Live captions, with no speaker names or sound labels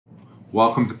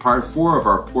Welcome to part 4 of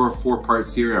our four-part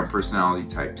series on personality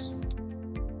types.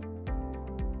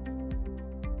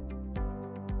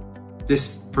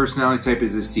 This personality type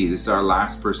is the C. This is our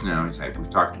last personality type. We've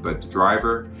talked about the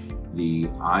driver, the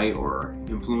I or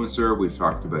influencer, we've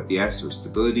talked about the S or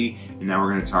stability, and now we're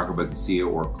going to talk about the C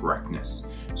or correctness.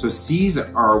 So C's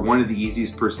are one of the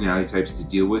easiest personality types to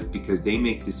deal with because they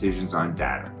make decisions on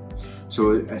data.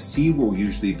 So a C will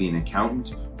usually be an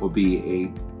accountant, will be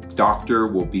a doctor,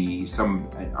 will be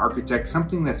an architect,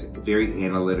 something that's very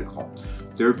analytical.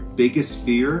 Their biggest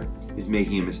fear is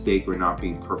making a mistake or not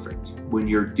being perfect. When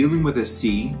you're dealing with a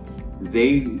C,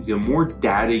 the more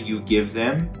data you give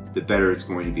them, the better it's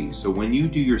going to be. So when you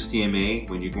do your CMA,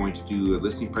 when you're going to do a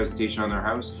listing presentation on their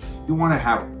house, you want to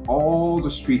have all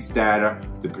the streets data,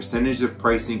 the percentage of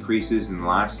price increases in the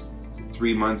last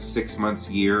 3 months, 6 months,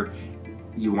 year.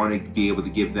 You want to be able to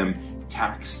give them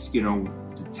tax,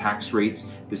 tax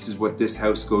rates. This is what this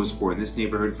house goes for in this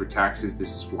neighborhood for taxes.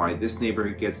 This is why this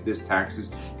neighborhood gets this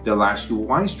taxes. They'll ask you,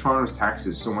 why is Toronto's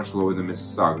taxes so much lower than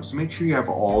Mississauga? So make sure you have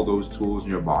all those tools in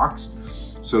your box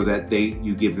so that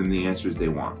you give them the answers they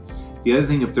want. The other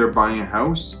thing, if they're buying a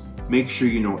house, make sure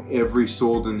you know every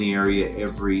sold in the area,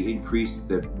 every increase,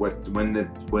 when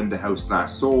the house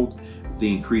last sold,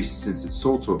 the increase since it's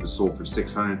sold. So if it sold for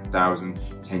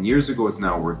 $600,000 10 years ago, it's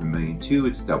now worth $1.2 million.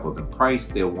 It's doubled in price.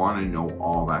 They'll want to know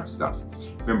all that stuff.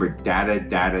 Remember, data,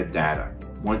 data, data.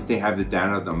 Once they have the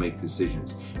data, they'll make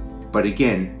decisions. But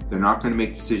again, they're not going to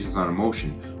make decisions on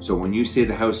emotion. So when you say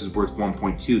the house is worth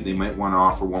 1.2, they might want to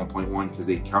offer 1.1 because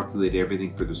they calculate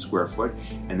everything for the square foot,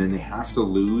 and then they have to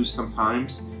lose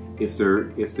sometimes if they're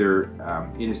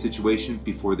in a situation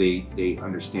before they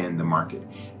understand the market.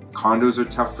 Condos are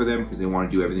tough for them because they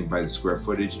want to do everything by the square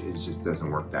footage. It just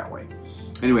doesn't work that way.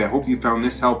 Anyway, I hope you found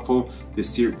this helpful,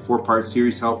 this 4-part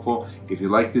series helpful. If you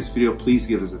like this video, please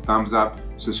give us a thumbs up,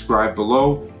 subscribe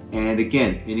below, and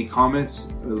again, any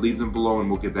comments, leave them below and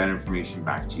we'll get that information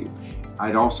back to you.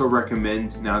 I'd also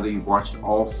recommend, now that you've watched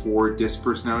all 4 DISC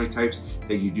personality types,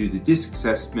 that you do the DISC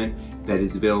assessment that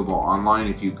is available online.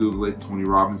 If you Google it, Tony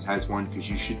Robbins has one, because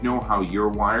you should know how you're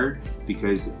wired,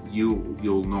 because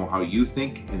you'll know how you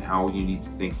think and how you need to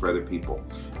think for other people.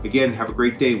 Again, have a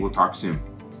great day. We'll talk soon.